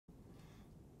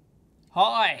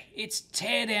Hi, it's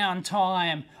teardown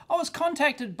time. I was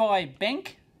contacted by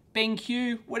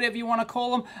BenQ, whatever you want to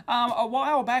call them, a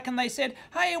while back, and they said,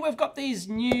 hey, we've got these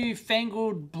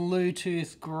new-fangled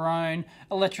Bluetooth grown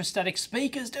electrostatic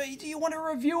speakers. Do you want to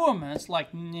review them? And it's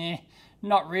like, nah,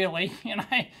 not really. You know,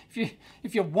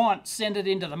 if you want, send it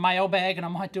into the mailbag and I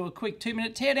might do a quick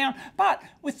 2-minute teardown. But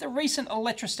with the recent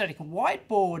electrostatic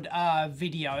whiteboard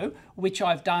video, which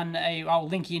I've done, I'll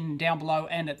link in down below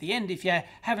and at the end if you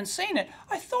haven't seen it,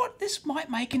 I thought this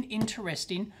might make an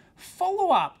interesting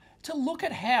follow-up to look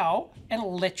at how an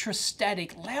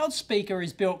electrostatic loudspeaker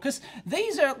is built, because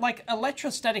these are like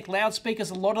electrostatic loudspeakers.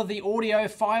 A lot of the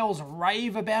audiophiles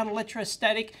rave about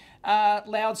electrostatic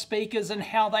loudspeakers and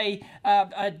how they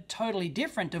are totally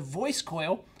different to voice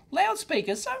coil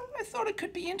loudspeakers. So I thought it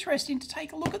could be interesting to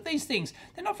take a look at these things.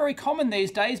 They're not very common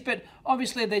these days, but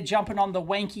obviously they're jumping on the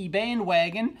wanky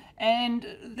bandwagon, and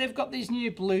they've got this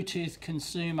new Bluetooth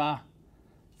consumer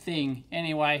thing.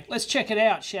 Anyway, let's check it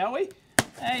out, shall we?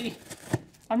 Hey,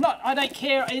 I don't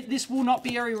care. This will not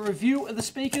be a review of the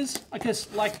speakers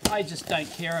because, like, I just don't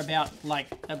care about, like,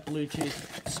 a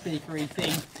Bluetooth speakery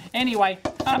thing. Anyway,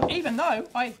 even though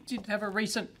I did have a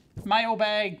recent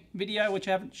mailbag video, which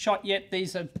I haven't shot yet,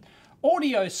 these are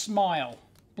Audio Smile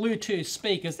Bluetooth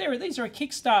speakers. These are a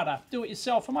Kickstarter. Do it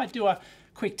yourself. I might do a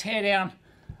quick teardown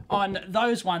on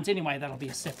those ones. Anyway, that'll be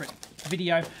a separate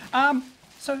video.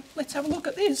 So let's have a look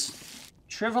at this.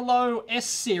 Trevolo S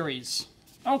series.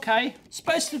 Okay,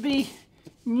 supposed to be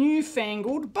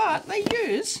newfangled, but they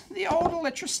use the old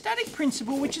electrostatic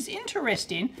principle, which is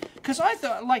interesting, because I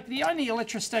thought, like, the only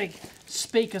electrostatic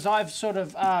speakers I've sort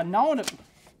of known,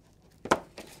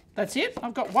 that's it.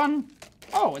 I've got one.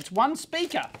 Oh, it's one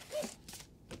speaker.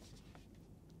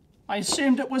 I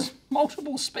assumed it was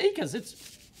multiple speakers.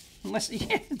 It's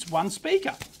one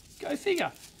speaker. Go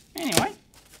figure. Anyway,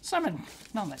 none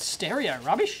of that stereo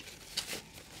rubbish.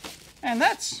 And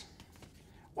that's,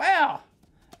 wow,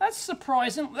 that's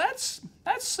surprisingly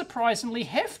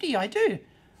hefty. I do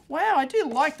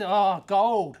like the,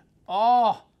 gold.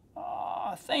 Oh,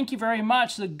 thank you very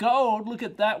much, the gold. Look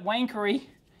at that wankery.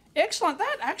 Excellent.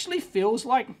 That actually feels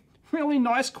like really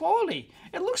nice quality.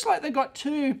 It looks like they've got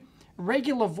two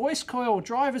regular voice coil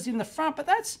drivers in the front, but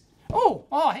that's,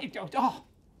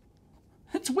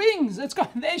 it's wings.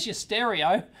 There's your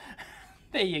stereo.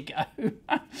 There you go.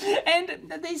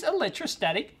 And these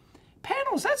electrostatic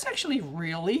panels, that's actually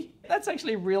really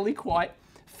quite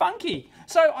funky.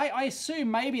 So I assume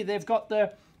maybe they've got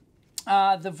the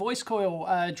voice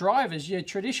coil drivers, your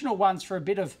traditional ones, for a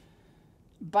bit of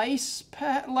bass,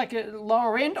 like a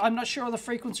lower end. I'm not sure of the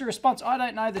frequency response. I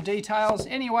don't know the details.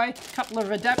 Anyway, a couple of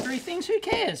adaptery things. Who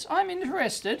cares? I'm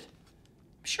interested.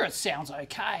 I'm sure it sounds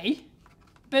okay.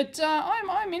 But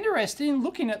I'm interested in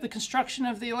looking at the construction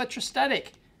of the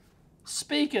electrostatic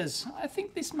speakers. I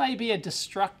think this may be a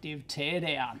destructive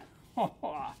teardown.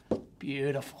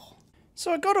 Beautiful.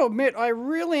 So I've got to admit, I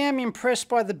really am impressed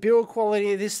by the build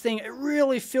quality of this thing. It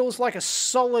really feels like a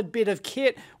solid bit of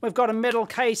kit. We've got a metal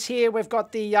case here. We've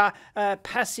got the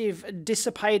passive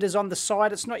dissipators on the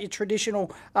side. It's not your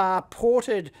traditional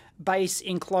ported bass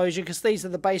enclosure, because these are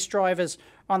the bass drivers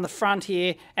on the front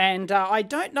here. And I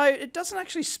don't know, it doesn't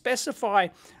actually specify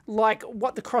like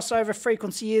what the crossover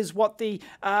frequency is, what the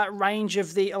range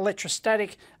of the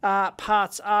electrostatic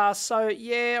parts are. So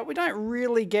yeah, we don't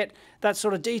really get that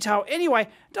sort of detail. Anyway,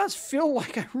 it does feel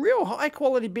like a real high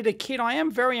quality bit of kit. I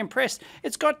am very impressed.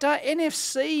 It's got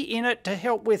NFC in it to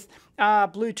help with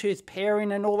Bluetooth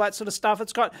pairing and all that sort of stuff.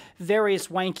 It's got various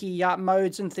wanky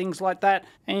modes and things like that.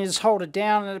 And you just hold it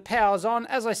down and it powers on.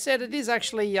 As I said, it is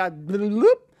actually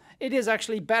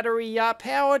battery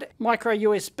powered, micro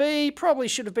USB, probably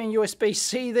should have been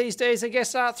USB-C these days, I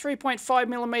guess.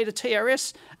 3.5mm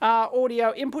TRS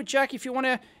audio input jack if you want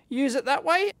to use it that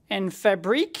way, and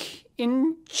Fabric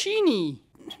in Chini.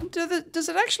 Does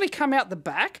it actually come out the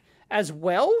back as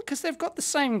well? Because they've got the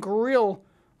same grill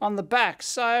on the back,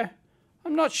 so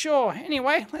I'm not sure.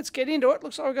 Anyway, let's get into it.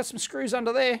 Looks like we've got some screws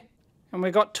under there. And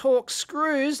we've got Torx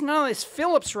screws. None of this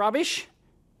Phillips rubbish.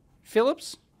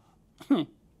 Phillips?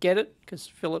 Get it? Because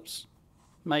Phillips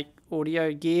make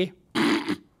audio gear.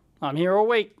 I'm here all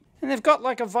week. And they've got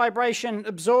like a vibration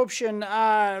absorption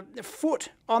foot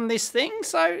on this thing.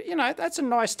 So, you know, that's a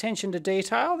nice attention to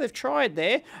detail. They've tried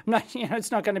there. No, you know, it's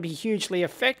not going to be hugely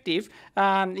effective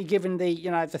given the,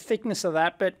 you know, the thickness of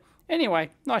that. But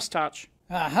anyway, nice touch.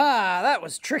 Aha, that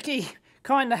was tricky.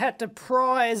 Kind of had to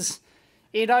prise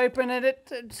it open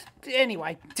and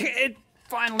anyway, it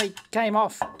finally came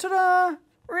off. Ta-da!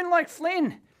 We're in like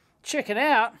Flynn. check it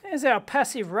out. There's our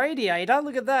passive radiator.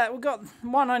 Look at that. We've got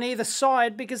one on either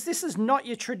side because this is not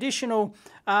your traditional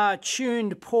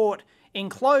tuned port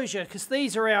enclosure, because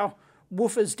these are our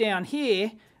woofers down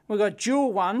here. We've got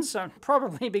dual ones, so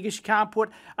probably because you can't put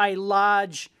a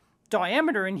large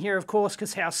diameter in here, of course,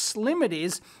 because how slim it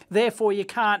is. Therefore, you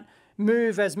can't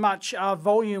move as much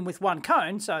volume with one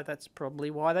cone, so that's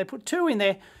probably why they put two in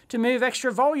there, to move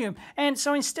extra volume. And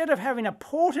so instead of having a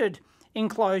ported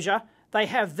enclosure, they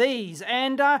have these,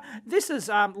 and this is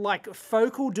like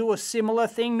Focal do a similar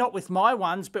thing, not with my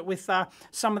ones, but with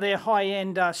some of their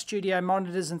high-end studio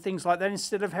monitors and things like that.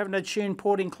 Instead of having a tuned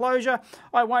port enclosure,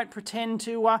 I won't pretend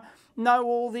to know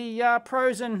all the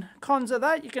pros and cons of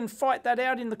that. You can fight that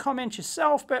out in the comments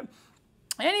yourself, but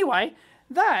anyway,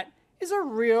 that is a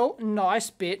real nice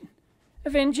bit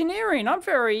of engineering. I'm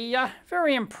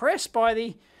very impressed by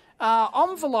the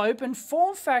envelope and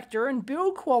form factor and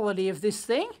build quality of this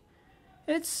thing.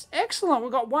 It's excellent.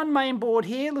 We've got one main board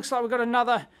here. Looks like we've got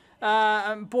another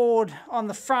board on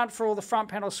the front for all the front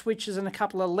panel switches and a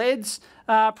couple of LEDs.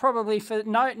 Probably for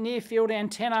near field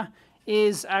antenna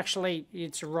is actually,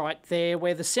 it's right there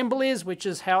where the symbol is, which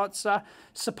is how it's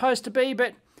supposed to be,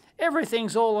 but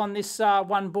everything's all on this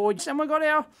one board. And we've got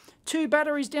our two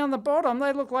batteries down the bottom.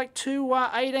 They look like two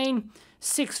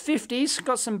 18650s.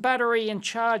 Got some battery and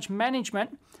charge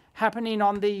management happening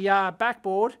on the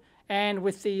backboard. And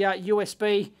with the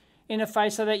USB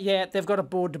interface so that, yeah, they've got a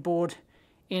board-to-board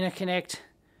interconnect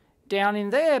down in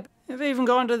there. They've even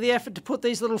gone to the effort to put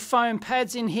these little foam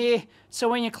pads in here, so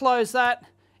when you close that,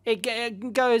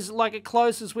 it goes like it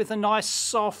closes with a nice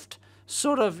soft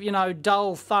sort of, you know,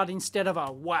 dull thud instead of a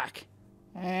whack.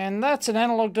 And that's an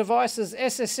Analog Devices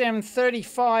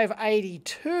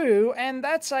SSM3582, and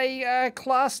that's a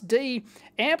Class D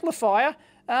amplifier.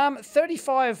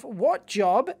 35 watt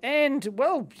job, and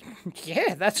well,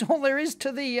 yeah, that's all there is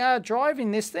to the drive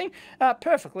in this thing.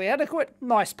 Perfectly adequate,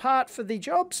 nice part for the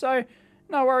job, so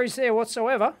no worries there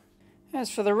whatsoever. As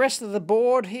for the rest of the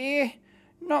board here,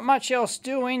 not much else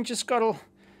doing, just got a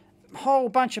whole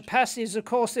bunch of passives. Of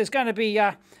course, there's going to be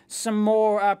some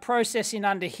more processing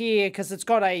under here because it's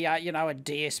got a, you know, a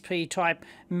DSP type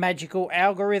magical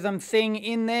algorithm thing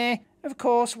in there. Of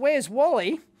course, where's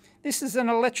Wally? This is an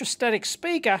electrostatic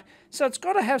speaker, so it's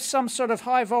got to have some sort of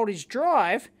high voltage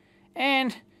drive,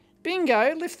 and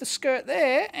bingo, lift the skirt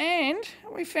there, and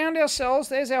we found ourselves,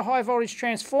 there's our high voltage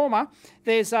transformer.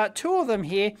 There's two of them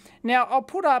here. Now, I'll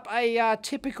put up a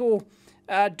typical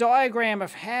diagram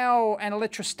of how an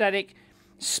electrostatic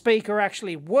speaker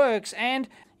actually works, and,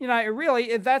 you know,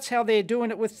 really, that's how they're doing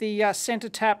it with the center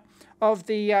tap of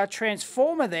the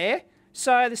transformer there.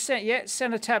 So, the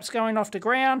center tap's going off to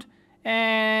ground,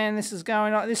 and this is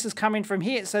going on, this is coming from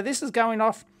here, so this is going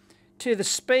off to the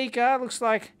speaker. Looks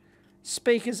like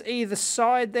speakers either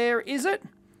side there, is it?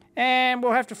 And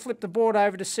we'll have to flip the board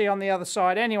over to see on the other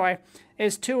side. Anyway,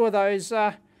 there's two of those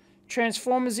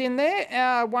transformers in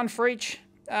there, one for each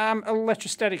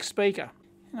electrostatic speaker.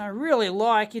 And I really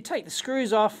like, you take the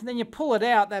screws off, then you pull it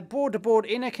out, that board-to-board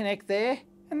interconnect there,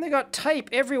 and they got tape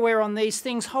everywhere on these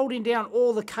things holding down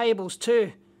all the cables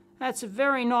too. That's a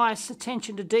very nice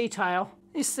attention to detail.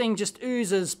 This thing just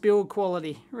oozes build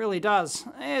quality, it really does.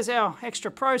 There's our extra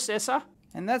processor,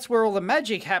 and that's where all the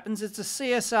magic happens. It's a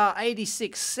CSR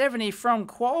 8670 from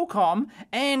Qualcomm,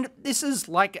 and this is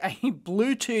like a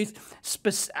Bluetooth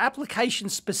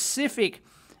application-specific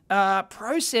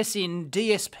processing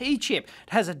DSP chip.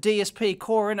 It has a DSP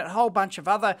core in it, a whole bunch of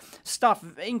other stuff,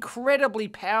 incredibly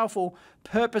powerful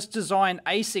purpose-designed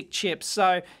ASIC chips.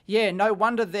 So yeah, no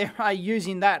wonder they're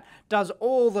using that. Does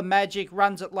all the magic,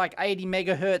 runs at like 80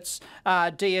 megahertz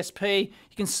DSP.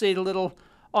 You can see the little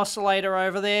oscillator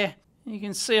over there. You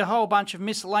can see a whole bunch of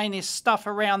miscellaneous stuff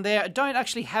around there. I don't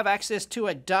actually have access to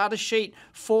a data sheet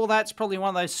for that. It's probably one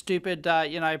of those stupid,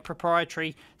 you know,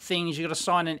 proprietary things. You've got to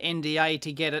sign an NDA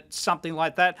to get it, something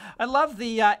like that. I love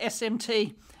the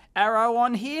SMT arrow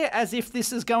on here, as if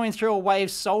this is going through a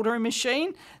wave soldering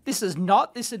machine. This is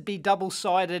not. This would be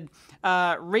double-sided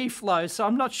reflow, so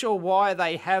I'm not sure why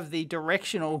they have the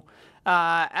directional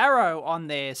arrow on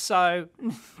there. So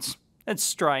it's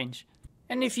strange.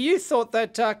 And if you thought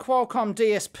that Qualcomm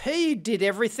DSP did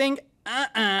everything,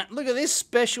 look at this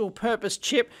special purpose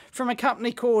chip from a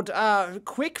company called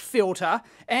Quick Filter,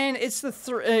 and it's the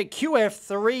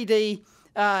QF3D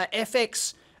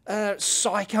FX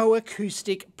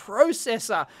psychoacoustic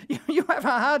processor. You have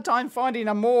a hard time finding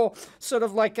a more sort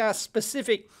of like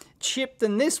specific chip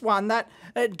than this one that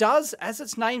it does, as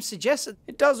its name suggests,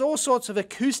 it does all sorts of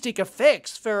acoustic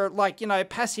effects for, like, you know,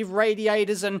 passive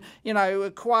radiators and, you know,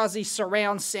 quasi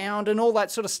surround sound and all that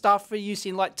sort of stuff for use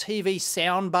in like TV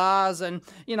sound bars and,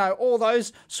 you know, all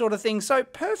those sort of things. So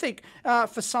perfect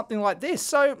for something like this.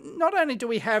 So not only do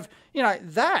we have, you know,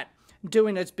 that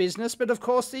doing its business, but of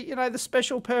course the, you know, the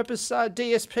special purpose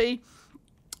DSP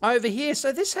over here.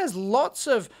 So this has lots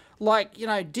of, like, you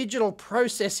know, digital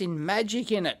processing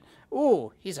magic in it.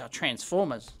 Oh, here's our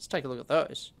transformers. Let's take a look at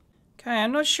those. Okay,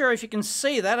 I'm not sure if you can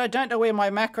see that. I don't know where my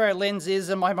macro lens is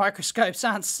and my microscopes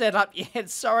aren't set up yet,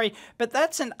 sorry. But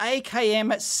that's an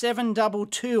AKM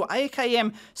 722.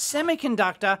 AKM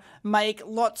Semiconductor make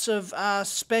lots of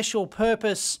special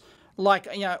purpose, like,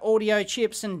 you know, audio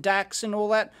chips and DACs and all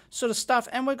that sort of stuff.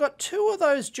 And we've got 2 of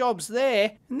those jobs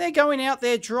there, and they're going out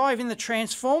there driving the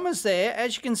transformers there,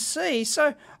 as you can see.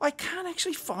 So I can't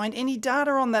actually find any data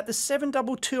on that. The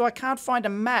 722, I can't find a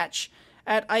match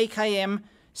at AKM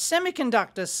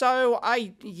Semiconductor. So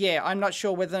I'm not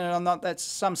sure whether or not that's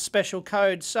some special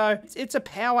code. So it's a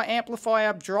power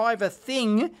amplifier driver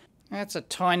thing. That's a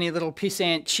tiny little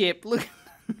pissant chip. Look,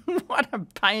 what a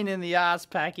pain in the ass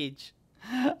package.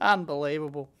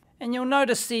 Unbelievable. And you'll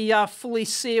notice the fully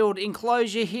sealed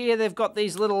enclosure here. They've got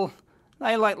these little,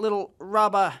 little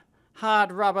rubber,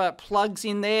 hard rubber plugs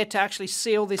in there to actually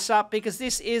seal this up, because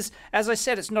this is, as I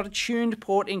said, it's not a tuned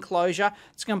port enclosure.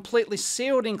 It's a completely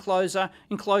sealed enclosure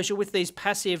with these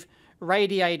passive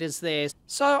radiators there.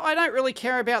 So I don't really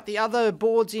care about the other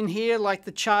boards in here, like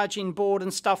the charging board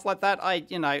and stuff like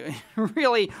that. You know,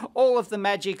 really all of the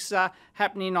magic's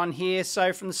happening on here.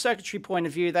 So from the circuitry point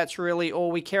of view, that's really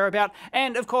all we care about.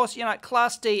 And of course, you know,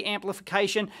 Class D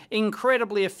amplification,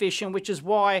 incredibly efficient, which is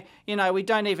why, you know, we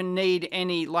don't even need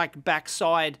any like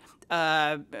backside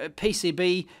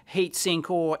PCB heatsink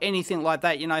or anything like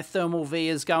that, you know, thermal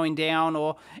vias going down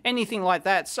or anything like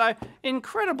that. So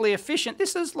incredibly efficient.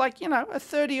 This is like, you know, a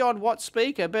 30-odd watt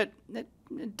speaker, but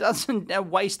it doesn't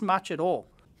waste much at all.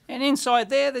 And inside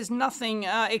there's nothing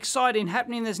exciting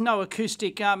happening. There's no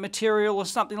acoustic material or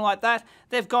something like that.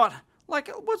 They've got like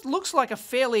what looks like a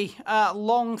fairly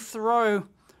long throw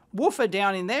woofer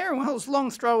down in there, well, as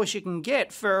long throw as you can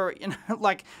get for, you know,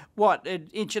 like what, 1.5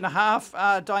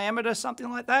 inch diameter, something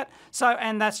like that. So,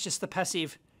 and that's just the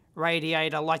passive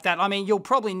radiator like that. I mean, you'll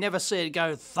probably never see it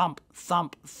go thump,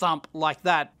 thump, thump like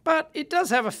that, but it does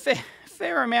have a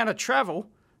fair amount of travel.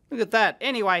 Look at that.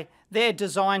 Anyway, they're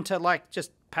designed to like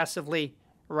just passively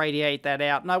radiate that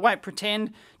out, and I won't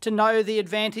pretend to know the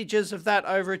advantages of that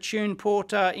over a tuned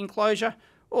port enclosure.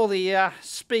 All the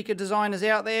speaker designers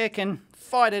out there can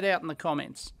fight it out in the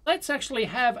comments. Let's actually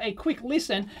have a quick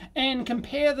listen and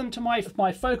compare them to my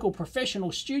Focal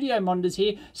Professional Studio monitors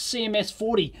here,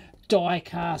 CMS40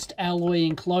 die-cast alloy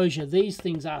enclosure. These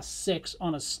things are sex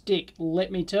on a stick,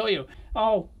 let me tell you.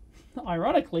 I'll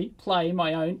ironically play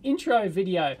my own intro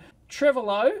video.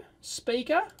 Trevolo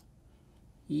speaker.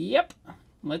 Yep,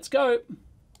 let's go.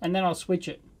 And then I'll switch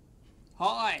it.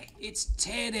 Hi, it's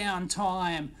teardown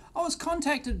time. I was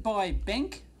contacted by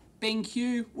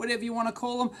BenQ, whatever you want to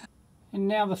call them. And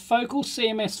now the Focal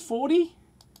CMS40.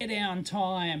 Teardown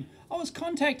time. I was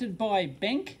contacted by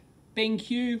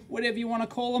BenQ, whatever you want to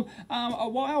call them, a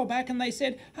while back, and they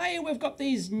said, hey, we've got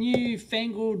these new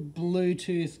fangled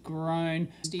Bluetooth grown.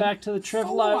 Back to the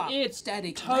Trevolo.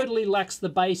 It totally lacks the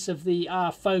bass of the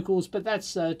Focals, but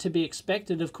that's to be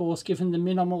expected, of course, given the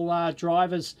minimal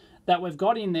drivers that we've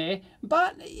got in there.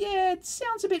 But yeah, it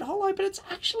sounds a bit hollow, but it's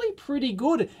actually pretty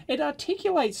good. It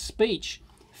articulates speech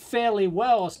fairly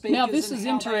well. Now this is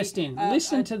interesting.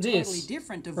 Listen to this, totally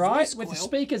different to right? With the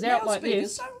speakers out like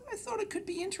this. So I thought it could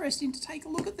be interesting to take a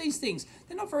look at these things.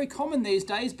 They're not very common these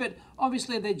days, but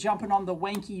obviously they're jumping on the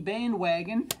wanky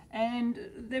bandwagon, and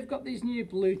they've got these new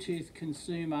Bluetooth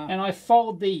consumer. And I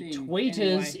fold the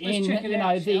tweeters anyway, in, you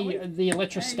know, the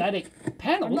electrostatic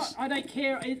panels. I don't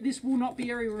care. This will not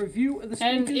be a review of the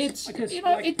speakers. And it's, because, you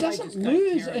know, it doesn't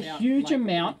lose a huge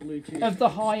amount of the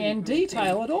high-end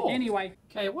detail at all. Anyway.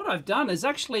 Okay, what I've done is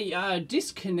actually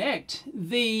disconnect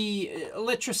the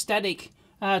electrostatic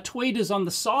tweeters on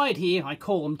the side here. I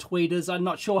call them tweeters. I'm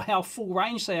not sure how full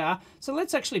range they are. So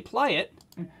let's actually play it.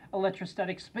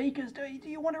 Electrostatic speakers, do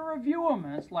you want to review them?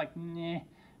 And it's like, nah,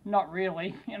 not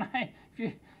really. You know,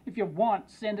 if you want,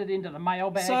 send it into the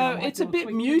mailbag. So it's a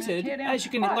bit muted. As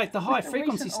you can, like the high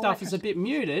frequency stuff is a bit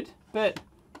muted. But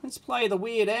let's play the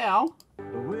Weird Owl.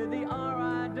 With the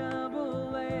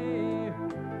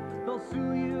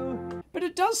but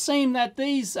it does seem that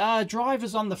these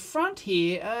drivers on the front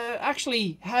here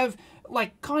actually have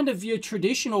like kind of your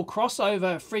traditional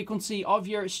crossover frequency of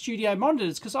your studio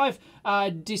monitors, because I've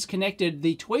disconnected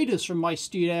the tweeters from my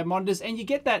studio monitors, and you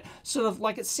get that sort of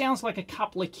like, it sounds like a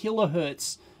couple of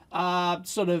kilohertz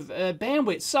sort of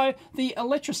bandwidth. So the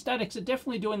electrostatics are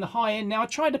definitely doing the high end. Now I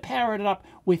tried to power it up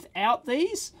without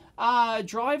these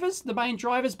drivers, the main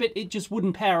drivers, but it just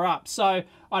wouldn't power up. So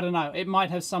I don't know, it might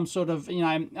have some sort of, you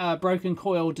know, broken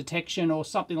coil detection or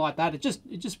something like that. It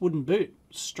just wouldn't boot.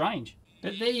 Strange.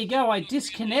 But there you go, I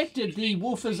disconnected the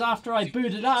woofers after I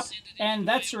booted up, and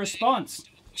that's the response.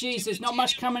 Geez, there's not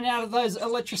much coming out of those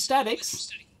electrostatics.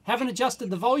 Haven't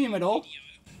adjusted the volume at all.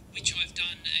 Which I've done,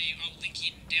 I'll link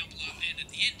in down below and at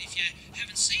the end if you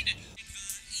haven't seen it.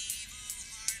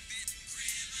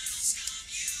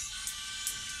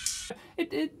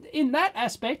 In that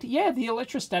aspect, yeah, the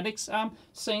electrostatics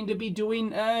seem to be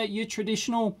doing your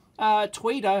traditional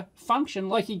tweeter function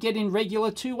like you get in regular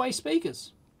two-way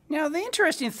speakers. Now, the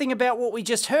interesting thing about what we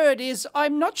just heard is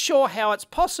I'm not sure how it's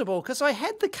possible, because I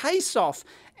had the case off,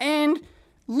 and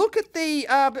look at the,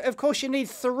 of course you need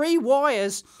 3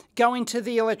 wires going to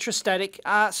the electrostatic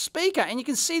speaker, and you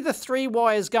can see the 3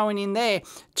 wires going in there.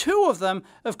 2 of them,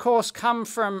 of course, come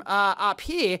from up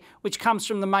here, which comes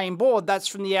from the main board. That's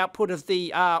from the output of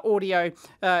the audio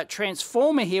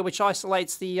transformer here, which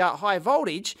isolates the high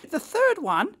voltage. The 3rd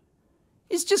one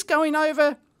is just going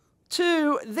over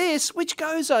to this, which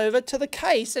goes over to the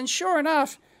case, and sure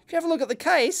enough, if you have a look at the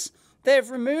case, they've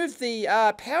removed the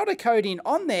powder coating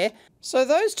on there. So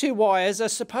those 2 wires are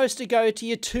supposed to go to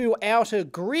your 2 outer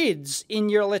grids in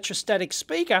your electrostatic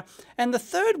speaker, and the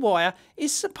 3rd wire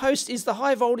is the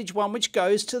high voltage one, which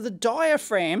goes to the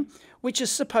diaphragm, which is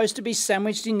supposed to be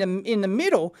sandwiched in the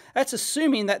middle. That's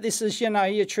assuming that this is, you know,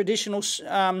 your traditional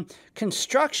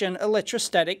construction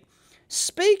electrostatic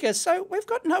speaker. So we've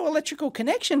got no electrical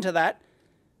connection to that.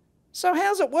 So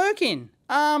how's it working?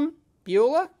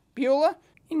 Bueller?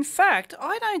 In fact,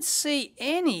 I don't see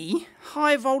any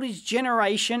high voltage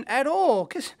generation at all.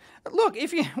 Because look,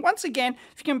 if you, once again,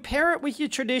 if you compare it with your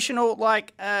traditional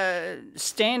like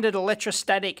standard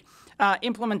electrostatic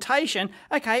implementation,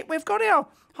 okay, we've got our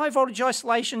high voltage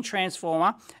isolation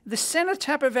transformer. The center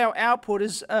tap of our output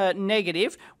is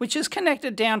negative, which is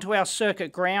connected down to our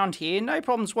circuit ground here, no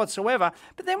problems whatsoever.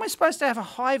 But then we're supposed to have a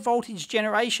high voltage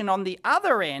generation on the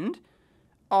other end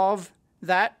of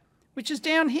that, which is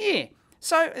down here.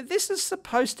 So this is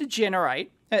supposed to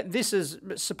generate, this is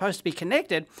supposed to be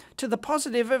connected to the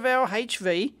positive of our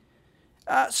HV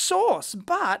source,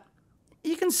 but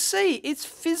you can see it's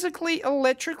physically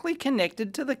electrically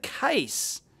connected to the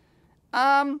case.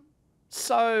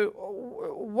 So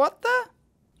what the? I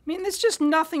mean, there's just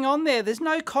nothing on there. There's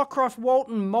no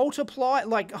Cockcroft-Walton multiplier,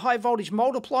 like high voltage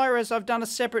multiplier, as I've done a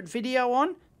separate video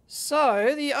on.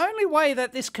 So the only way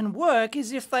that this can work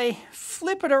is if they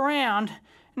flip it around,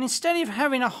 and instead of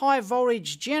having a high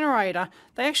voltage generator,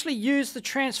 they actually use the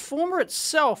transformer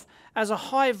itself as a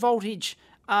high voltage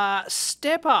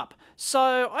step up.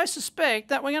 So I suspect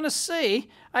that we're going to see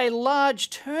a large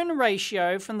turn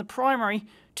ratio from the primary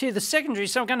to the secondary.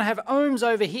 So we're going to have ohms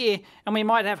over here, and we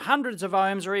might have hundreds of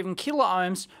ohms or even kilo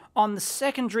ohms on the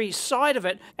secondary side of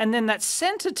it. And then that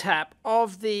center tap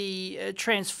of the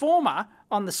transformer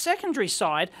on the secondary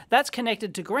side, that's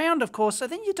connected to ground, of course. So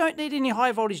then you don't need any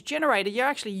high voltage generator. You're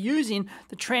actually using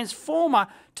the transformer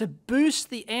to boost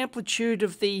the amplitude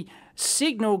of the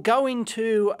signal going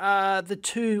to the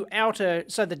 2 outer,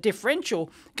 so the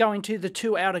differential going to the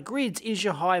 2 outer grids is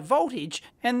your high voltage,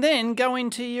 and then going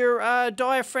to your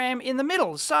diaphragm in the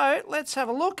middle. So let's have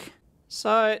a look.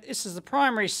 So this is the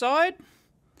primary side,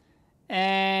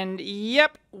 and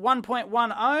yep, 1.1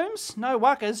 ohms, no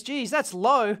wuckers. Geez, that's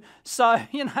low. So,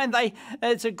 you know,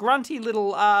 it's a grunty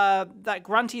little, that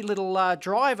grunty little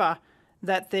driver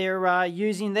that they're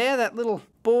using there, that little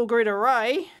ball grid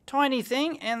array, tiny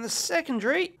thing. And the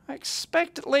secondary, I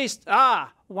expect at least, there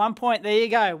you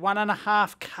go,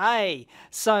 1.5K.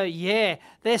 So yeah,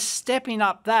 they're stepping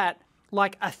up that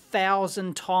like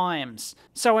 1,000 times.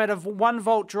 So out of 1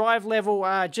 volt drive level,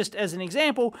 just as an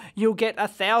example, you'll get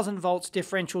 1,000 volts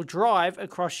differential drive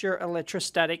across your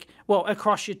electrostatic, well,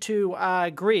 across your 2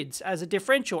 grids as a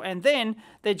differential. And then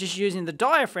they're just using the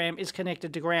diaphragm is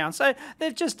connected to ground. So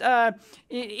they've just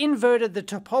inverted the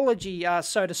topology,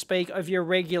 so to speak, of your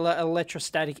regular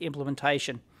electrostatic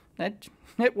implementation.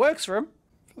 It works for them.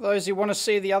 For those who want to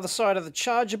see the other side of the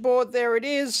charger board, there it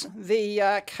is.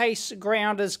 The case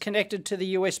ground is connected to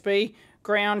the USB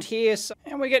ground here. So,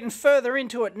 and we're getting further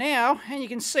into it now, and you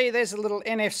can see there's a little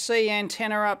NFC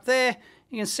antenna up there.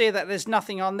 You can see that there's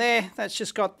nothing on there. That's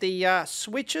just got the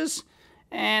switches.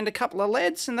 and a couple of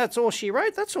LEDs, and that's all she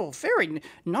wrote. That's all very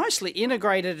nicely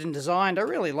integrated and designed. I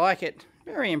really like it.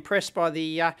 Very impressed by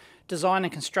the design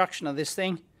and construction of this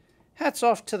thing. Hats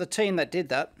off to the team that did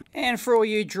that. And for all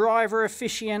you driver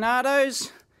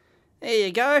aficionados, there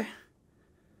you go.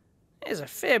 There's a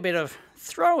fair bit of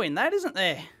throw in that, isn't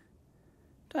there?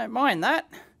 Don't mind that.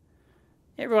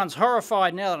 Everyone's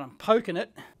horrified now that I'm poking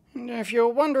it. And if you're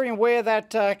wondering where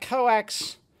that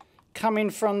coax coming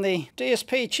from the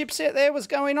DSP chipset there was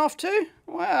going off to,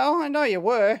 well, I know you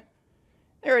were.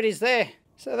 There it is there.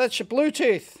 So that's your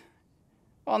Bluetooth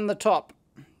on the top.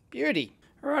 Beauty.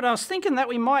 Alright, I was thinking that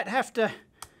we might have to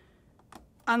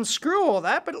unscrew all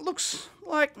that, but it looks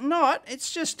like not.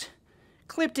 It's just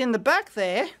clipped in the back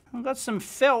there. I've got some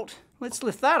felt. Let's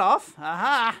lift that off.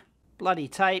 Aha! Bloody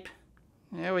tape.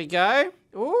 There we go.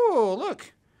 Ooh,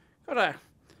 look. Got a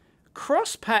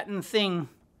cross pattern thing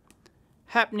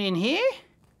happening here.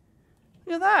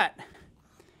 Look at that.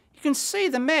 You can see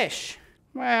the mesh.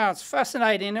 Wow, it's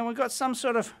fascinating. And we've got some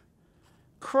sort of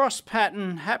cross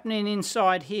pattern happening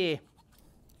inside here.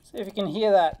 See if you can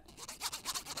hear that.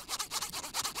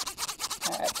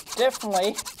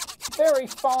 Definitely very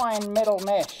fine metal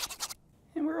mesh.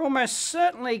 And we're almost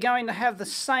certainly going to have the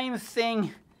same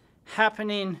thing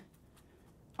happening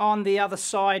on the other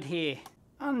side here.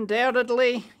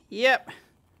 Undoubtedly, yep,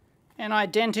 an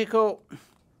identical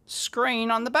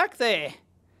screen on the back there.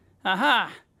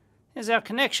 Aha, there's our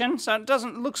connection. So it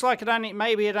doesn't, looks like it only,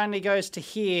 maybe it only goes to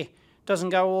here. Doesn't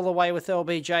go all the way with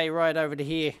LBJ right over to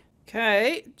here.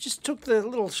 Okay, just took the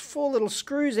four little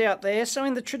screws out there. So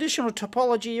in the traditional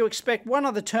topology, you expect one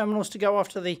of the terminals to go off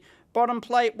to the bottom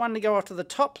plate, one to go off to the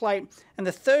top plate, and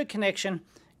the third connection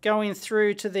going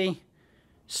through to the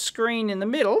screen in the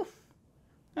middle.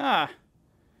 Ah,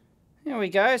 there we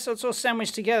go. So it's all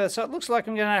sandwiched together. So it looks like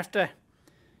I'm going to have to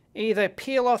either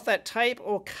peel off that tape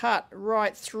or cut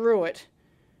right through it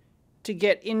to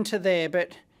get into there.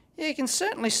 But yeah, you can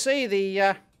certainly see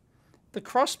the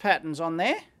cross patterns on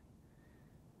there.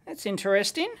 That's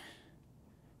interesting.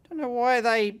 Don't know why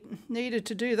they needed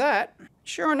to do that.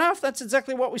 Sure enough, that's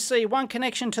exactly what we see. One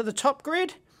connection to the top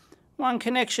grid, one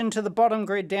connection to the bottom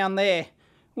grid down there,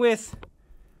 with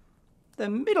the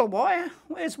middle wire.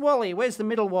 Where's Wally? Where's the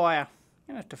middle wire?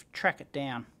 I'm going to have to track it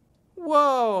down.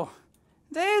 Whoa!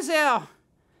 There's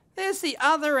the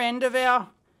other end of our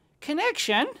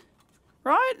connection,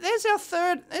 right? There's our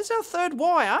third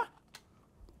wire.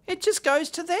 It just goes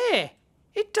to there.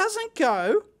 It doesn't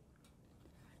go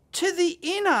to the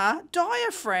inner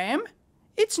diaphragm.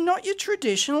 It's not your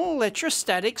traditional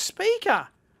electrostatic speaker.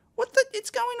 It's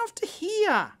going off to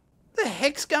here. The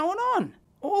heck's going on?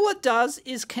 All it does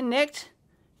is connect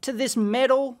to this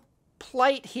metal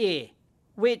plate here,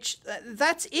 which,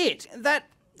 that's it. That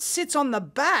sits on the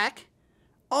back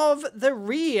of the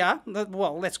rear,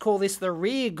 well, let's call this the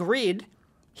rear grid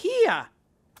here.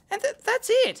 And that's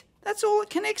it. That's all it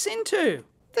connects into.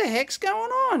 The heck's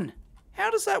going on? How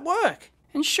does that work?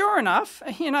 And sure enough,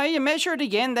 you know, you measure it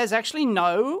again, there's actually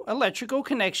no electrical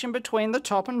connection between the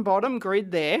top and bottom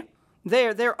grid there.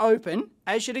 They're open,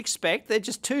 as you'd expect. They're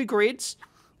just two grids,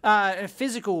 a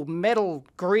physical metal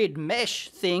grid mesh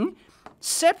thing,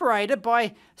 separated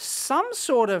by some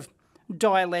sort of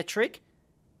dielectric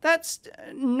that's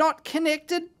not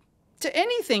connected to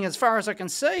anything as far as I can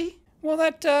see. Well,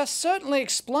 that certainly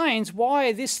explains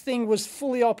why this thing was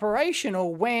fully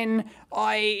operational when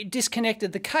I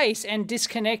disconnected the case and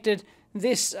disconnected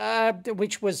this,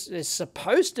 which is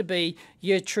supposed to be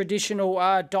your traditional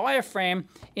diaphragm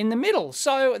in the middle.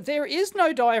 So there is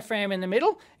no diaphragm in the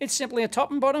middle. It's simply a top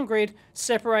and bottom grid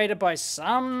separated by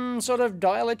some sort of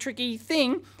dielectric-y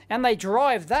thing, and they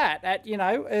drive that at, you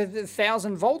know,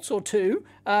 1,000 volts or two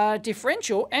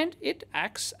differential, and it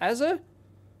acts as an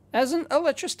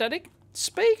electrostatic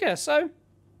speaker. So,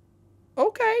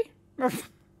 okay.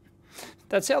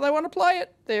 That's how they want to play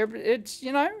it. It's,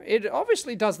 you know, it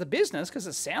obviously does the business because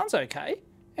it sounds okay.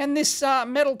 And this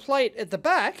metal plate at the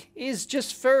back is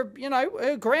just for, you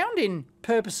know, grounding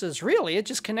purposes, really. It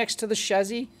just connects to the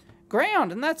chassis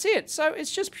ground, and that's it. So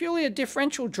it's just purely a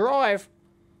differential drive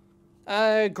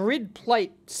grid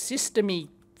plate system-y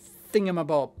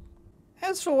thingamabob.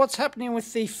 As for what's happening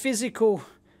with the physical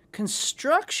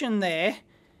construction there,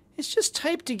 it's just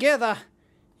taped together.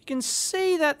 You can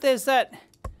see that there's that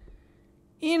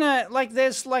inner,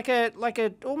 there's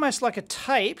almost like a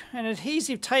tape, an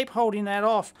adhesive tape holding that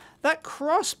off. That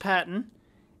cross pattern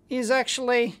is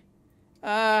actually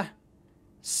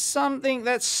something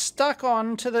that's stuck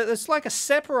on to it's like a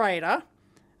separator.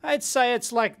 I'd say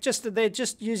it's like they're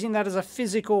just using that as a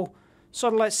physical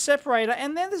sort of like separator.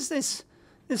 And then there's this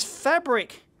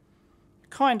fabric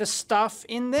kind of stuff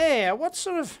in there. What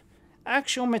sort of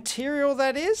actual material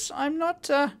that is, I'm not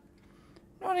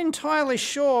entirely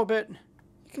sure, but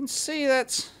you can see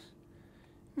that's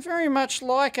very much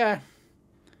like a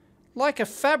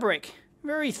fabric,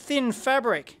 very thin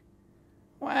fabric.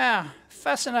 Wow,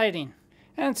 fascinating.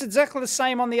 And it's exactly the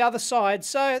same on the other side.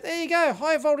 So there you go,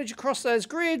 high voltage across those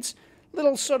grids,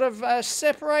 little sort of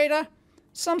separator,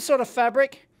 some sort of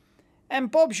fabric, and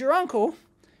Bob's your uncle,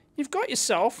 you've got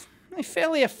yourself a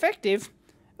fairly effective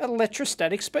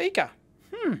electrostatic speaker.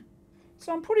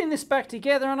 So I'm putting this back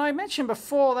together, and I mentioned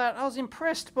before that I was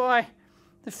impressed by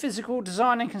the physical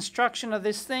design and construction of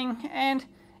this thing, and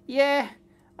yeah,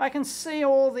 I can see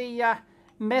all the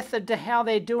method to how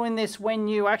they're doing this when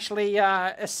you actually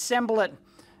assemble it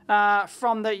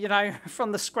from the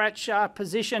from the scratch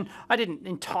position. I didn't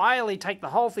entirely take the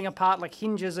whole thing apart, like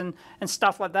hinges and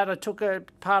stuff like that. I took a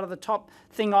part of the top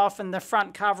thing off and the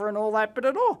front cover and all that, but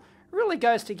it all really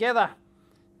goes together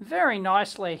very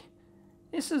nicely.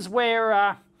 This is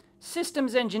where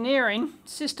systems engineering,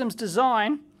 systems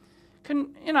design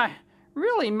can,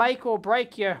 really make or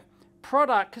break your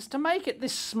product, because to make it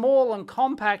this small and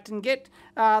compact and get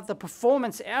the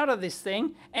performance out of this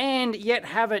thing and yet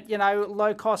have it,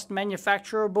 low cost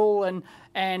manufacturable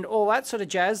and all that sort of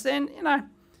jazz, then,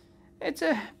 it's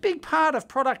a big part of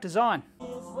product design.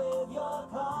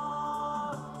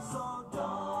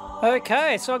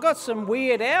 Okay, so I've got some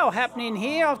Weird Al happening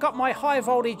here. I've got my high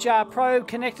voltage probe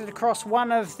connected across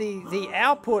one of the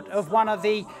output of one of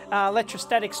the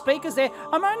electrostatic speakers there.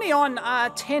 I'm only on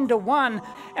 10 to 1,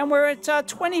 and we're at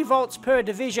 20 volts per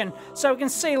division. So we can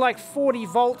see like 40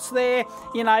 volts there,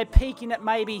 peaking at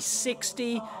maybe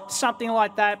 60, something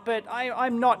like that. But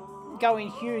I'm not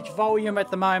going huge volume at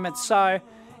the moment. So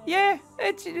yeah,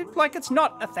 it's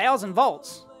not 1,000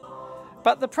 volts.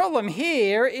 But the problem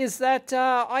here is that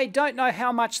I don't know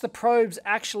how much the probe's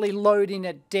actually loading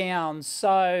it down.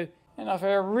 So, and if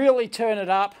I really turn it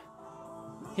up,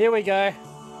 here we go.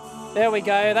 There we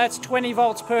go, that's 20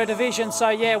 volts per division. So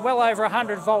yeah, well over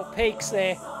 100 volt peaks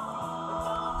there.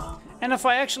 And if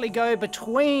I actually go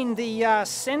between the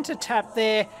center tap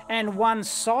there and one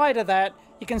side of that,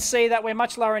 you can see that we're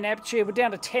much lower in amplitude. We're down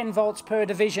to 10 volts per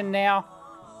division now.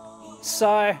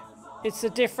 So it's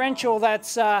the differential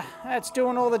that's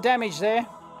doing all the damage there.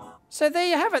 So there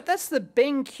you have it. That's the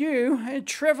BenQ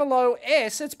Trevolo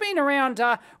S. It's been around,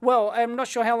 well, I'm not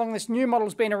sure how long this new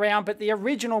model's been around, but the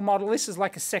original model, this is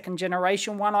like a second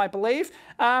generation one, I believe.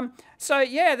 So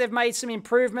yeah, they've made some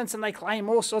improvements and they claim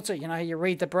all sorts of, you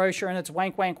read the brochure and it's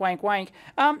wank, wank, wank, wank.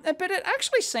 But it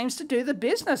actually seems to do the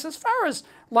business as far as,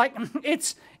 like,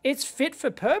 it's fit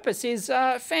for purpose is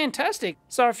fantastic.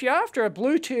 So if you're after a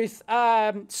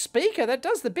Bluetooth speaker that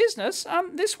does the business,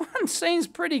 this one seems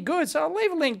pretty good. So I'll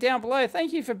leave a link down below.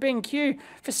 Thank you for BenQ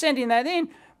for sending that in.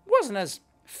 Wasn't as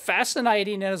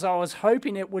fascinating as I was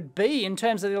hoping it would be in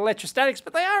terms of the electrostatics,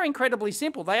 but they are incredibly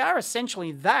simple. They are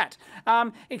essentially that,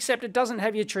 except it doesn't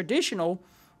have your traditional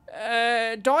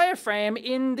diaphragm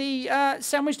in the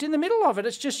sandwiched in the middle of it.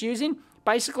 It's just using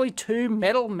basically two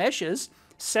metal meshes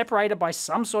separated by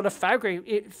some sort of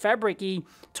fabric-y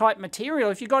type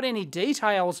material. If you've got any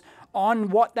details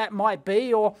on what that might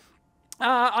be, or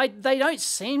they don't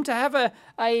seem to have a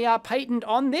patent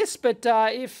on this, but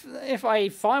if I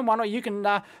find one or you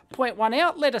can point one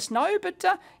out, let us know. But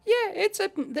yeah,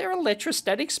 they're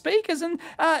electrostatic speakers, and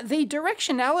the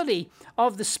directionality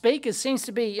of the speakers seems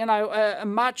to be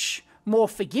much more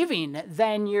forgiving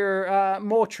than your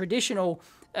more traditional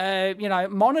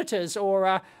monitors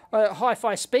or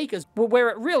hi-fi speakers, where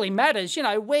it really matters,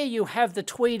 where you have the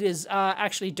tweeters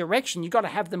actually direction. You've got to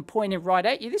have them pointed right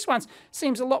at you. This one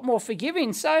seems a lot more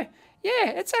forgiving. So yeah,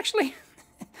 it's actually,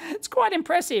 it's quite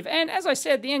impressive. And as I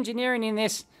said, the engineering in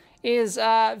this is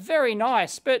very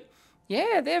nice. But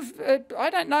yeah, I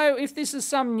don't know if this is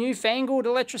some newfangled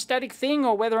electrostatic thing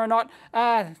or whether or not,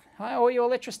 all you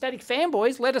electrostatic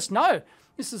fanboys, let us know.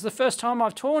 This is the first time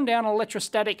I've torn down an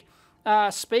electrostatic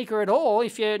speaker at all.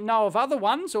 If you know of other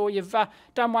ones or you've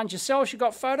done ones yourselves, you've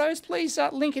got photos, please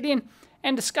link it in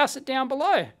and discuss it down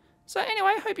below. So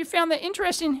anyway, I hope you found that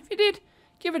interesting. If you did,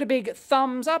 give it a big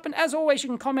thumbs up, and as always, you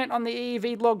can comment on the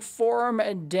EEVblog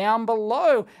forum down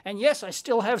below. And yes, I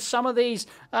still have some of these.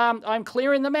 I'm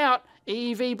clearing them out.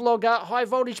 EEVblog high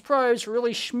voltage probes,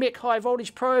 really schmick high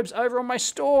voltage probes over on my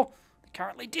store. They're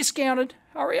currently discounted.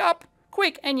 Hurry up,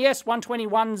 quick. And yes,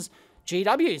 121s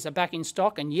GWs are back in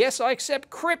stock, and yes, I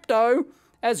accept crypto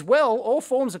as well, all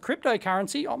forms of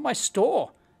cryptocurrency on my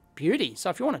store. Beauty. So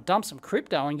if you want to dump some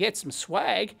crypto and get some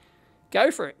swag,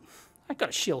 go for it. I've got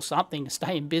to shill something to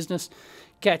stay in business.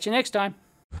 Catch you next time.